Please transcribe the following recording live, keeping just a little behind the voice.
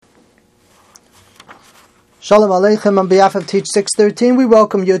Shalom Aleichem, on behalf of Teach 613, we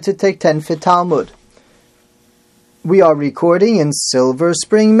welcome you to take 10 for Talmud. We are recording in Silver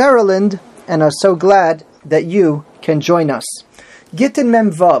Spring, Maryland, and are so glad that you can join us. Gittin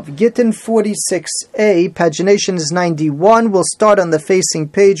Memvav, Gittin 46a, pagination is 91. We'll start on the facing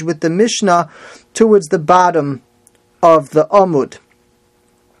page with the Mishnah towards the bottom of the Amud.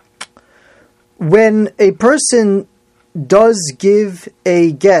 When a person does give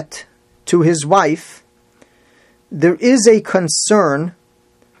a get to his wife, there is a concern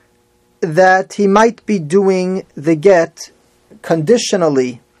that he might be doing the get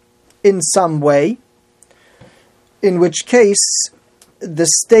conditionally in some way, in which case the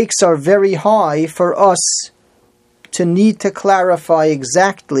stakes are very high for us to need to clarify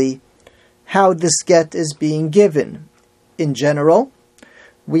exactly how this get is being given. In general,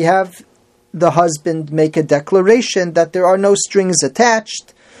 we have the husband make a declaration that there are no strings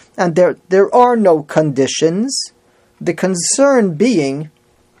attached and there are no conditions. The concern being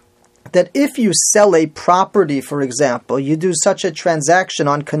that if you sell a property, for example, you do such a transaction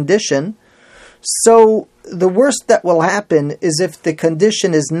on condition, so the worst that will happen is if the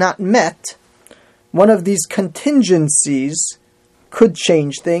condition is not met, one of these contingencies could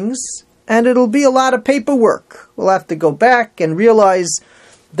change things, and it'll be a lot of paperwork. We'll have to go back and realize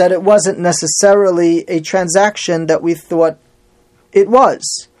that it wasn't necessarily a transaction that we thought it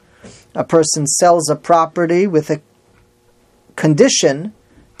was. A person sells a property with a condition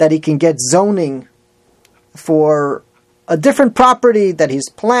that he can get zoning for a different property that he's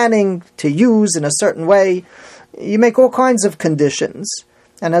planning to use in a certain way. You make all kinds of conditions,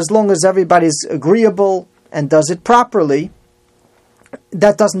 and as long as everybody's agreeable and does it properly,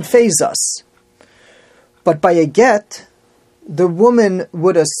 that doesn't faze us. But by a get, the woman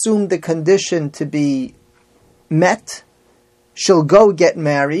would assume the condition to be met. She'll go get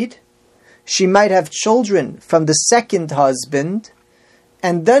married. She might have children from the second husband,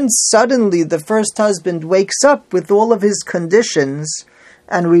 and then suddenly the first husband wakes up with all of his conditions,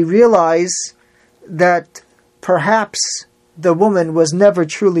 and we realize that perhaps the woman was never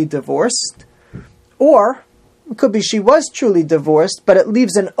truly divorced, or it could be she was truly divorced, but it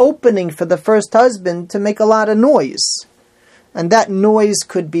leaves an opening for the first husband to make a lot of noise. And that noise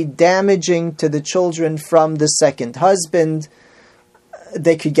could be damaging to the children from the second husband.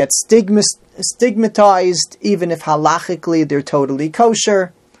 They could get stigmatized, even if halachically they're totally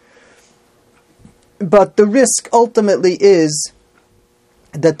kosher. But the risk ultimately is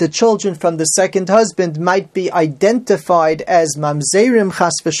that the children from the second husband might be identified as mamzerim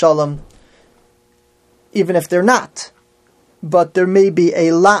chas v'shalom, even if they're not. But there may be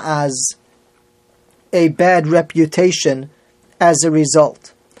a la'az, a bad reputation as a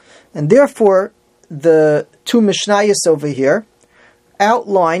result. And therefore, the two Mishnayos over here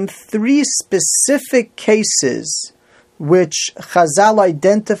outline three specific cases which Chazal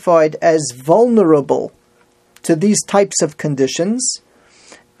identified as vulnerable to these types of conditions,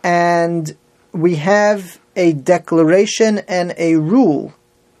 and we have a declaration and a rule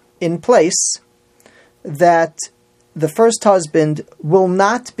in place that the first husband will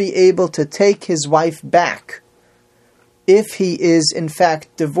not be able to take his wife back if he is in fact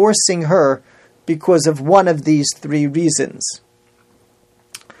divorcing her because of one of these three reasons.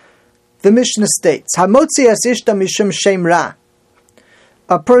 The Mishnah states, "Hamotzi as ishta mishum shem ra."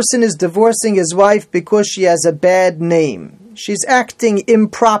 A person is divorcing his wife because she has a bad name. She's acting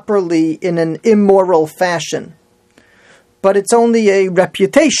improperly in an immoral fashion. But it's only a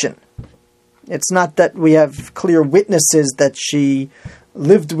reputation. It's not that we have clear witnesses that she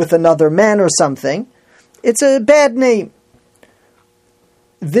lived with another man or something. It's a bad name.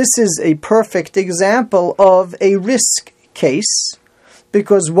 This is a perfect example of a risk case,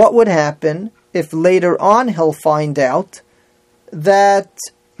 because what would happen if later on he'll find out that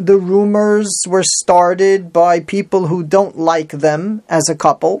the rumors were started by people who don't like them as a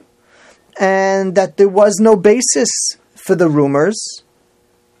couple, and that there was no basis for the rumors,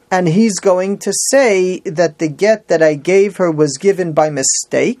 and he's going to say that the get that I gave her was given by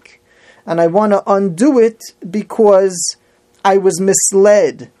mistake, and I want to undo it because I was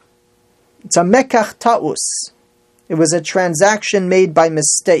misled. It's a mekach ta'us. It was a transaction made by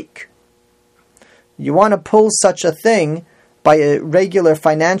mistake. You want to pull such a thing by a regular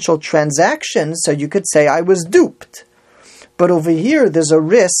financial transaction, so you could say, I was duped. But over here, there's a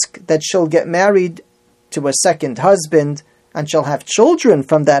risk that she'll get married to a second husband, and she'll have children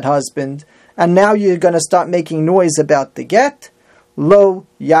from that husband, and now you're going to start making noise about the get. Lo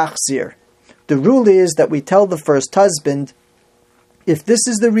yachzir. The rule is that we tell the first husband, if this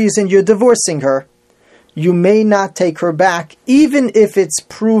is the reason you're divorcing her, you may not take her back, even if it's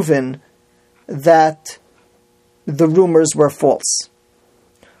proven that the rumors were false.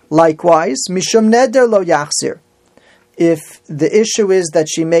 Likewise, mishum neder lo yachzir. If the issue is that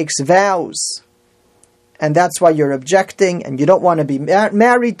she makes vows, and that's why you're objecting, and you don't want to be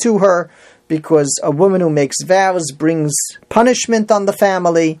married to her, because a woman who makes vows brings punishment on the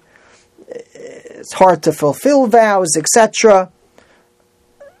family, it's hard to fulfill vows, etc.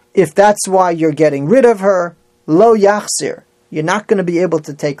 If that's why you're getting rid of her, lo yachzir, you're not going to be able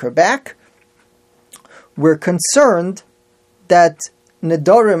to take her back. We're concerned that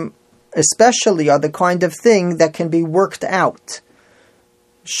nedarim especially are the kind of thing that can be worked out.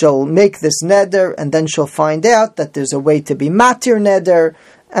 She'll make this neder, and then she'll find out that there's a way to be matir neder,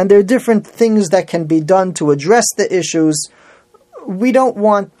 and there are different things that can be done to address the issues. We don't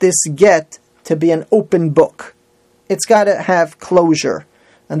want this get to be an open book. It's got to have closure.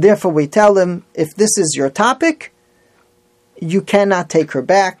 And therefore we tell him, if this is your topic, you cannot take her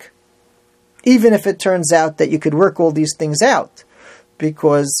back, even if it turns out that you could work all these things out.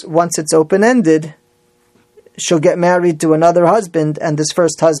 Because once it's open-ended, she'll get married to another husband, and this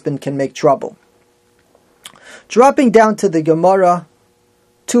first husband can make trouble. Dropping down to the Gemara,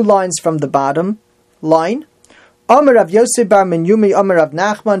 2 lines from the bottom line. Amar Rav Yosef bar Menyumi, Amar Rav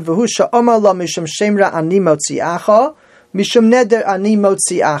Nachman, v'hu she'amar lo mishum shemra ani motzi'acha, mishum neder ani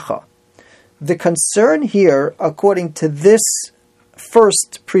motzi'acha. The concern here, according to this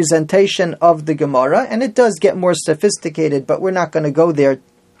first presentation of the Gemara, and it does get more sophisticated, but we're not going to go there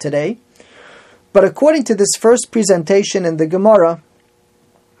today. But according to this first presentation in the Gemara,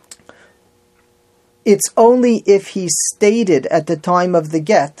 it's only if he stated at the time of the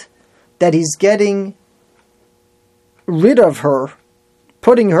get that he's getting rid of her,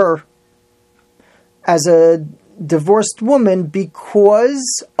 putting her as a divorced woman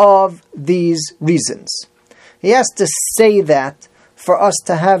because of these reasons. He has to say that for us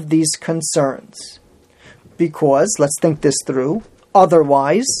to have these concerns. Because, let's think this through,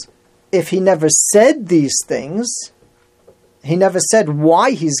 otherwise, if he never said these things, he never said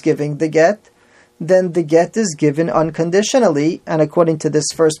why he's giving the get, then the get is given unconditionally, and according to this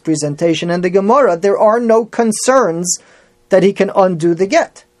first presentation in the Gemara, there are no concerns that he can undo the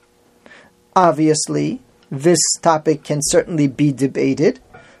get. Obviously, this topic can certainly be debated.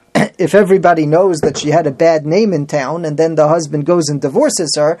 If everybody knows that she had a bad name in town and then the husband goes and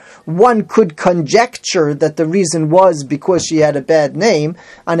divorces her, one could conjecture that the reason was because she had a bad name,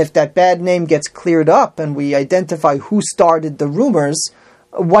 and if that bad name gets cleared up and we identify who started the rumors,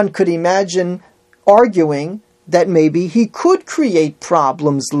 one could imagine arguing that maybe he could create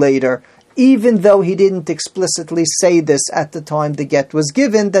problems later, even though he didn't explicitly say this at the time the get was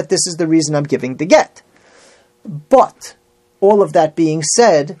given, that this is the reason I'm giving the get. But all of that being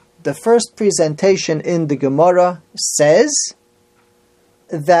said, the first presentation in the Gemara says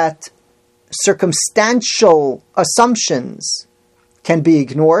that circumstantial assumptions can be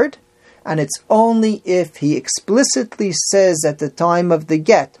ignored, and it's only if he explicitly says at the time of the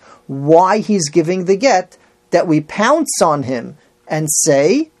get why he's giving the get that we pounce on him and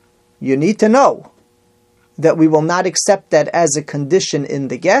say, you need to know that we will not accept that as a condition in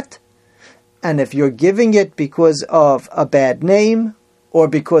the get. And if you're giving it because of a bad name or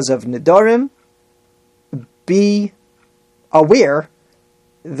because of nedarim, be aware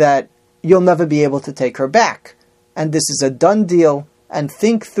that you'll never be able to take her back. And this is a done deal, and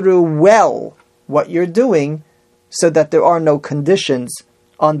think through well what you're doing so that there are no conditions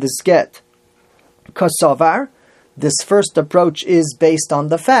on this get. Kosovar, this first approach is based on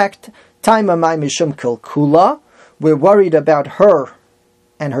the fact, Taima mai mishum kilkula, we're worried about her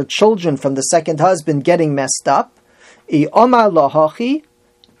and her children from the second husband getting messed up. If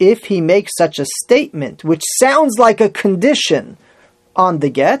he makes such a statement, which sounds like a condition on the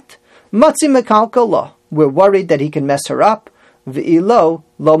get, matzi mekalkala, we're worried that he can mess her up. V'ilo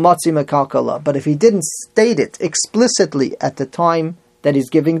lo matzi mekalkala. But if he didn't state it explicitly at the time that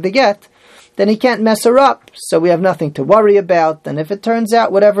he's giving the get, then he can't mess her up, so we have nothing to worry about. And if it turns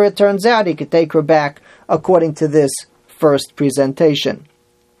out, whatever it turns out, he could take her back according to this first presentation.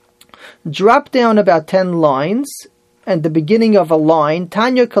 Drop down about 10 lines, and the beginning of a line,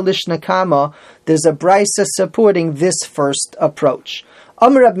 Tanya Kalishna Kama, there's a brisa supporting this first approach.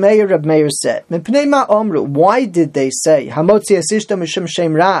 Rab Meir said, why did they say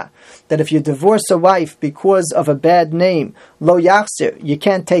that if you divorce a wife because of a bad name, lo yachzir, you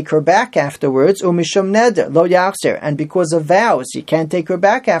can't take her back afterwards, umishum neder, lo yachzir, and because of vows, you can't take her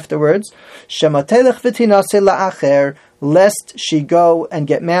back afterwards, shematelech v'tinase la'acher, lest she go and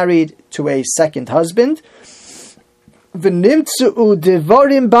get married to a second husband, v'nimtzu'u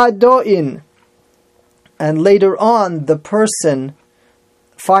devarim badoin, and later on the person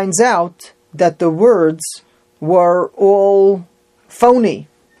finds out that the words were all phony.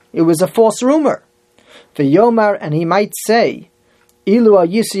 It was a false rumor. V'yomar, and he might say, Ilu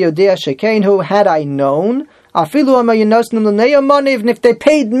ayisi yodea shekenhu, had I known, afilu amayinosnim l'neyamon, even if they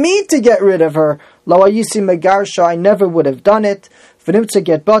paid me to get rid of her, lo ayisi megarsha, I never would have done it. V'nimtza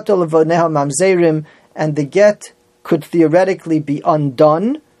get batal v'neha mamzerim, and the get could theoretically be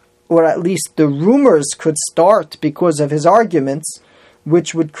undone, or at least the rumors could start because of his arguments,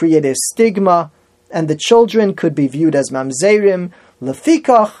 which would create a stigma, and the children could be viewed as mamzerim.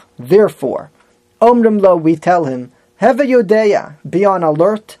 Lefikach, therefore, omrim lo, we tell him, heva yodeya, be on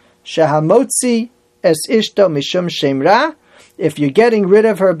alert, shehamotzi es ishto mishum shem ra, if you're getting rid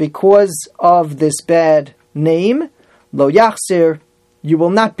of her because of this bad name, lo yachzir, you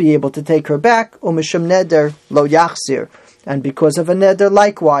will not be able to take her back, umishum neder lo yachzir, and because of a neder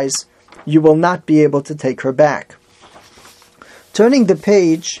likewise, you will not be able to take her back. Turning the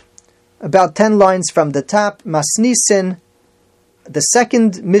page, about 10 lines from the top, Masnisin, the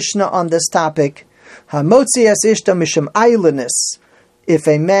second Mishnah on this topic, Hamotzi es ishta mishum ailonis, if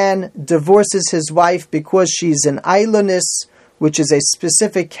a man divorces his wife because she's an ailonis, which is a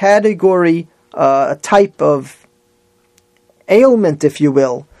specific category, a type of ailment, if you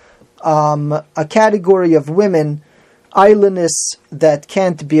will, a category of women, ailonis, that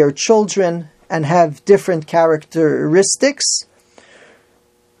can't bear children and have different characteristics.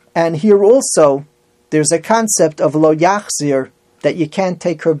 And here also, there's a concept of lo yachzir, that you can't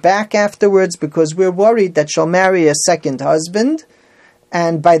take her back afterwards because we're worried that she'll marry a second husband,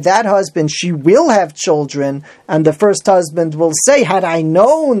 and by that husband she will have children, and the first husband will say, had I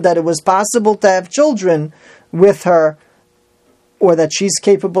known that it was possible to have children with her, or that she's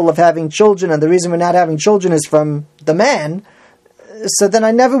capable of having children, and the reason we're not having children is from the man, so then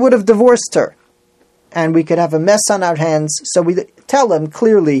I never would have divorced her. And we could have a mess on our hands. So we tell him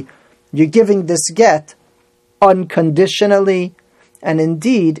clearly, you're giving this get unconditionally. And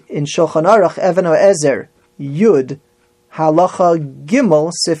indeed, in Shulchan Aruch, Even Ezer, Yud, Halacha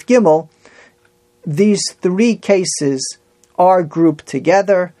Gimel, Sif Gimel, these three cases are grouped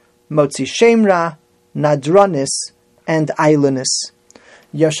together, Motzi Shemra, Nadranis, and Ailonis.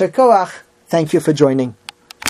 Yasher Koach, thank you for joining.